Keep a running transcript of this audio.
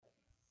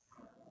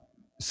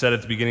said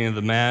at the beginning of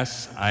the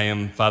Mass, I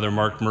am Father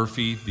Mark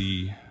Murphy,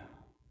 the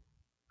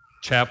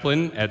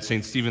chaplain at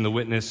St. Stephen the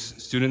Witness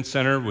Student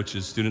Center, which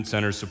is student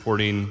center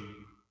supporting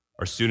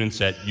our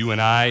students at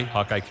UNI,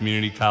 Hawkeye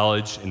Community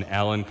College, and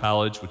Allen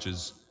College, which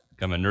is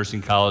kind of a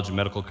nursing college, a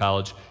medical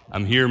college.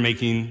 I'm here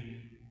making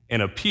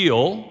an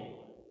appeal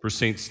for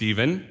St.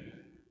 Stephen.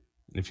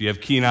 If you have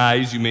keen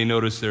eyes, you may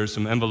notice there are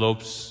some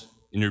envelopes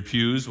in your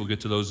pews. We'll get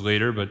to those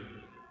later, but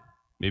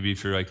maybe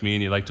if you're like me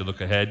and you like to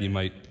look ahead, you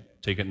might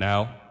take it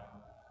now.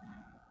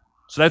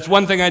 So that's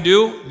one thing I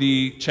do,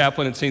 the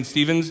chaplain at St.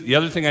 Stephen's. The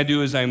other thing I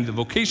do is I'm the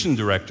vocation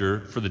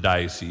director for the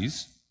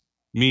diocese,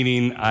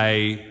 meaning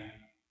I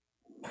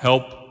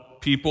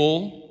help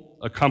people,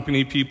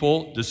 accompany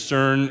people,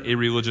 discern a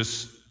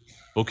religious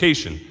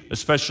vocation,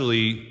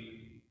 especially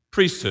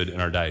priesthood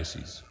in our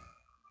diocese.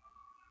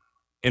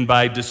 And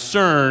by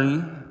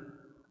discern,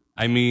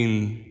 I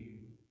mean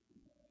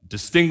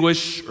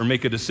distinguish or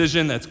make a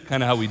decision. That's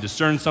kind of how we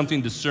discern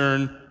something,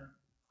 discern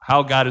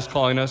how God is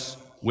calling us,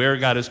 where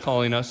God is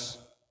calling us.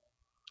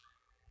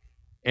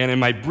 And in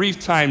my brief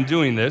time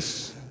doing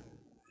this,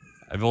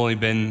 I've only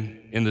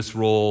been in this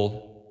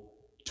role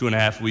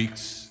 2.5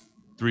 weeks,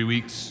 3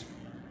 weeks.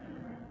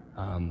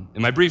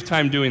 In my brief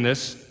time doing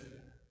this,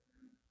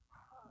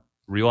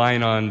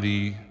 relying on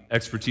the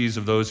expertise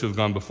of those who have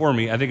gone before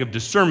me, I think of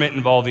discernment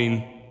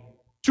involving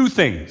two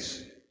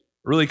things,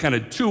 really kind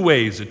of two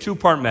ways, a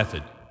two-part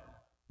method.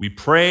 We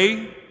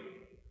pray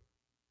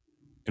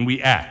and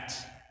we act.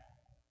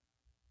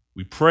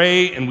 We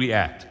pray and we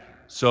act.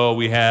 So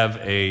we have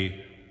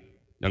a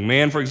young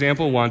man, for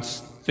example,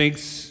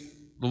 thinks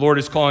the Lord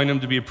is calling him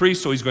to be a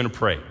priest, so he's going to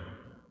pray.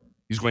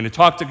 He's going to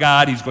talk to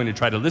God. He's going to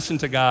try to listen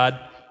to God.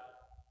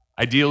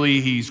 Ideally,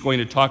 he's going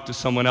to talk to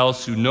someone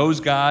else who knows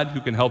God,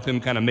 who can help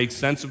him kind of make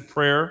sense of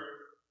prayer.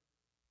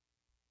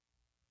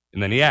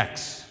 And then he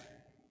acts.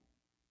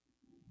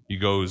 He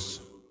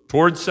goes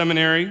towards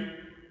seminary,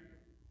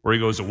 or he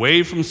goes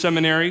away from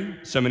seminary,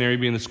 seminary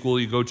being the school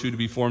you go to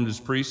be formed as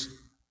priest.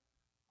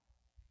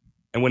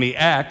 And when he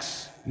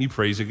acts, he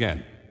prays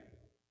again.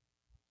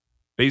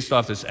 Based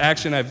off this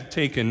action I've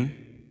taken,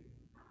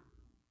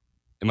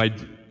 am I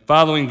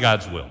following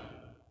God's will?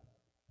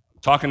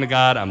 I'm talking to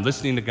God, I'm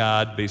listening to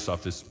God based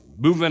off this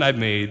movement I've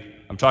made.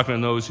 I'm talking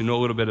to those who know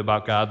a little bit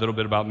about God, a little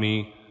bit about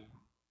me.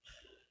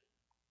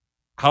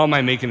 How am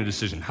I making a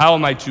decision? How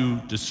am I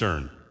to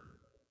discern?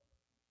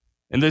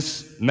 And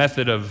this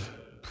method of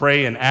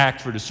pray and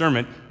act for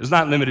discernment is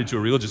not limited to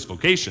a religious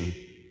vocation.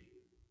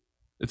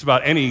 It's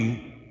about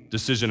any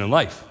decision in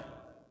life.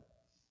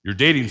 You're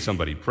dating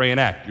somebody, pray and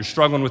act. You're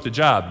struggling with a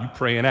job, you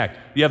pray and act.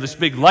 You have this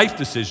big life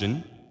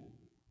decision,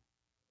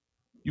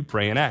 you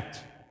pray and act.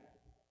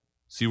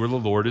 See where the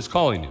Lord is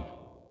calling you.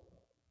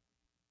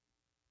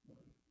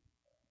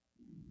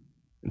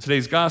 In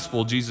today's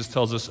gospel, Jesus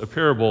tells us a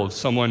parable of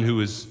someone who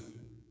is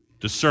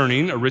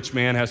discerning. A rich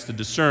man has to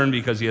discern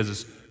because he has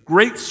this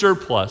great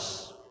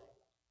surplus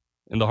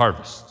in the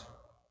harvest.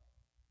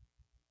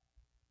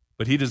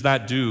 But he does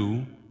not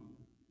do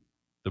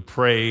the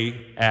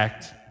pray,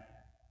 act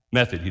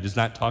method. He does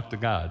not talk to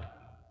God.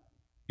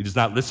 He does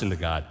not listen to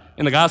God.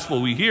 In the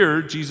gospel we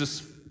hear,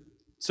 Jesus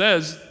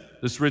says,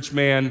 this rich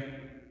man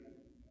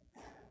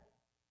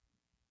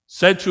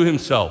said to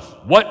himself,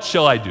 "What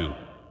shall I do?"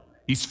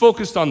 He's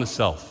focused on the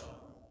self.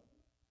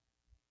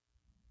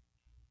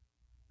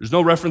 There's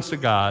no reference to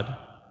God.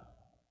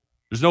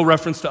 There's no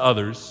reference to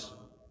others.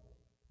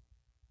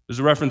 There's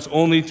a reference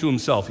only to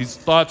himself. His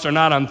thoughts are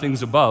not on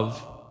things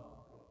above,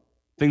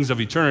 things of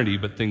eternity,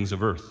 but things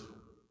of earth.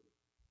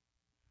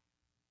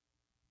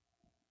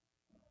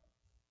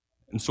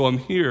 And so I'm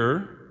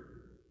here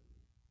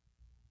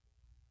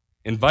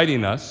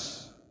inviting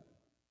us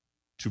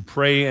to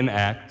pray and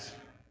act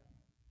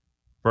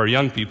for our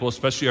young people,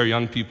 especially our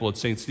young people at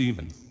St.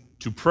 Stephen,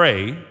 to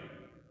pray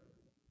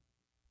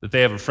that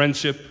they have a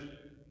friendship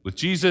with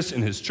Jesus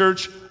and his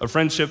church, a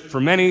friendship for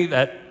many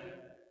that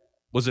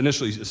was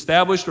initially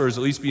established or is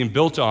at least being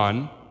built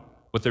on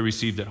what they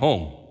received at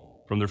home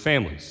from their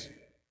families.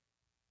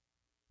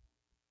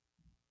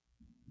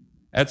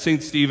 At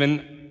St.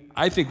 Stephen,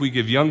 I think we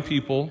give young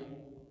people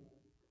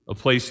a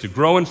place to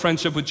grow in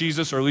friendship with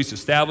Jesus, or at least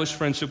establish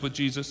friendship with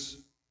Jesus.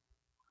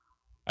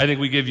 I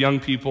think we give young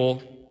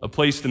people a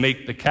place to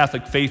make the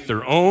Catholic faith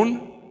their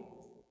own,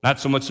 not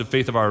so much the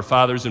faith of our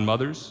fathers and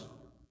mothers,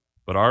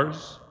 but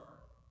ours.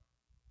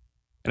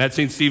 And at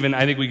St. Stephen,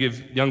 I think we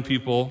give young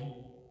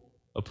people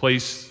a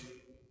place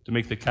to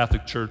make the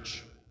Catholic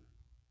Church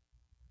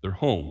their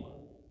home.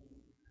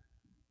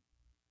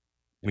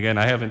 And again,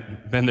 I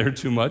haven't been there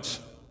too much,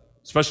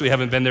 especially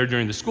haven't been there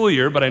during the school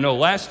year, but I know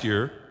last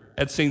year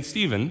at St.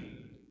 Stephen,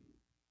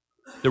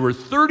 there were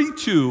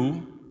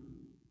 32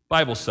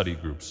 Bible study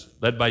groups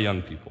led by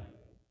young people.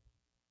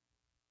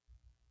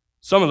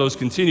 Some of those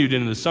continued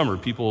into the summer,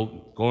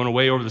 people going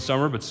away over the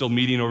summer, but still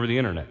meeting over the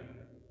internet.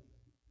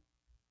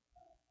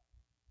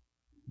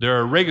 There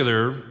are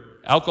regular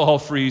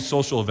alcohol-free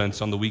social events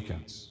on the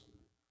weekends.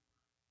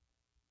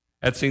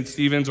 At St.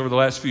 Stephen's, over the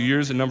last few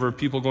years, the number of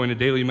people going to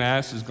daily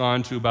Mass has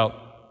gone to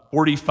about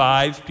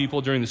 45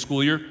 people during the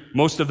school year,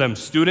 most of them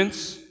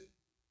students.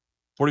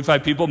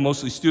 45 people,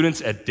 mostly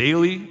students at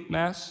daily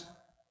Mass.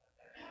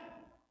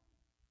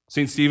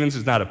 St. Stephen's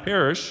is not a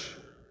parish,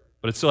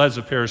 but it still has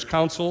a parish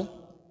council.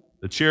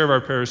 The chair of our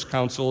parish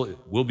council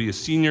will be a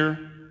senior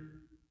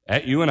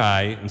at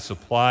UNI in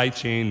supply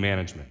chain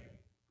management.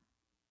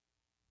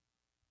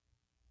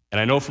 And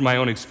I know from my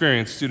own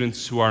experience,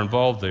 students who are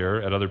involved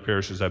there at other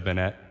parishes I've been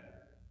at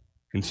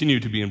continue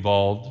to be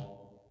involved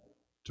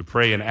to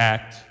pray and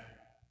act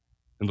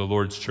in the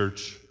Lord's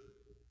church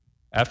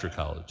after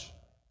college.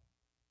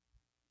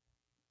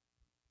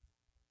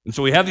 And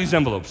so we have these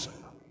envelopes.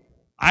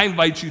 I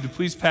invite you to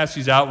please pass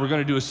these out. We're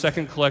going to do a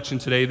second collection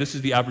today. This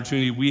is the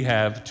opportunity we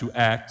have to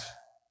act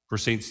for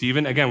St.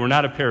 Stephen. Again, we're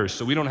not a parish,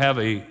 so we don't have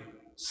a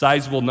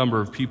sizable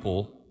number of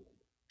people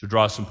to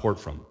draw support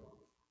from.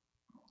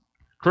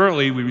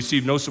 Currently, we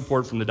receive no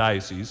support from the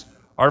diocese.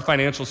 Our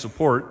financial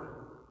support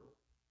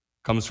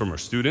comes from our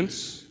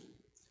students,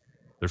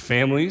 their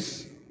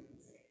families,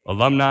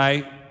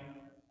 alumni,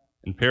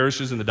 and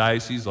parishes in the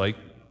diocese like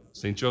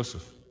St.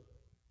 Joseph.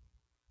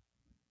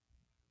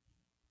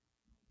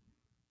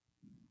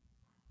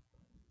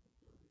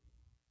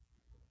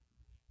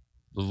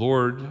 The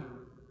Lord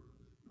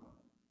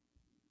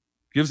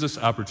gives us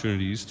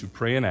opportunities to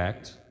pray and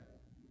act.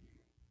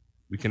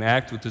 We can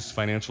act with this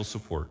financial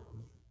support.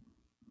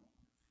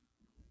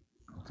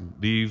 You can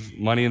leave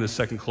money in the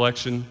second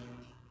collection.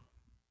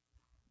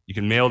 You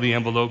can mail the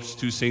envelopes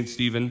to St.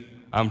 Stephen.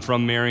 I'm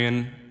from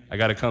Marion. I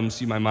got to come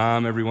see my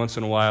mom every once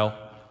in a while.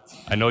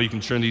 I know you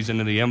can turn these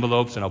into the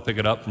envelopes, and I'll pick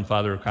it up from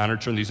Father O'Connor.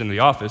 Turn these into the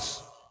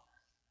office.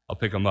 I'll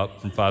pick them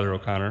up from Father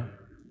O'Connor.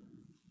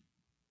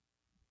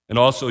 And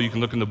also, you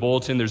can look in the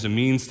bulletin. There's a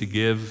means to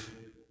give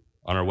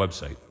on our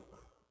website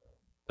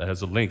that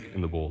has a link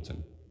in the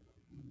bulletin.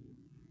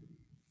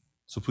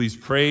 So please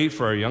pray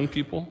for our young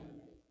people,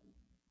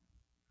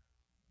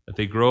 that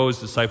they grow as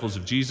disciples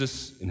of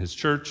Jesus in his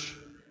church,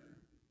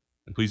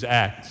 and please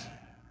act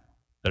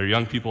that our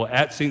young people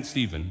at St.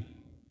 Stephen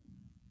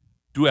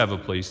do have a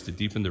place to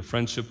deepen their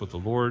friendship with the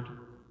Lord,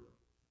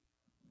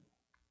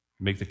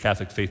 make the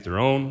Catholic faith their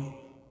own,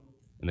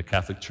 and the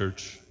Catholic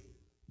Church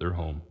their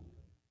home.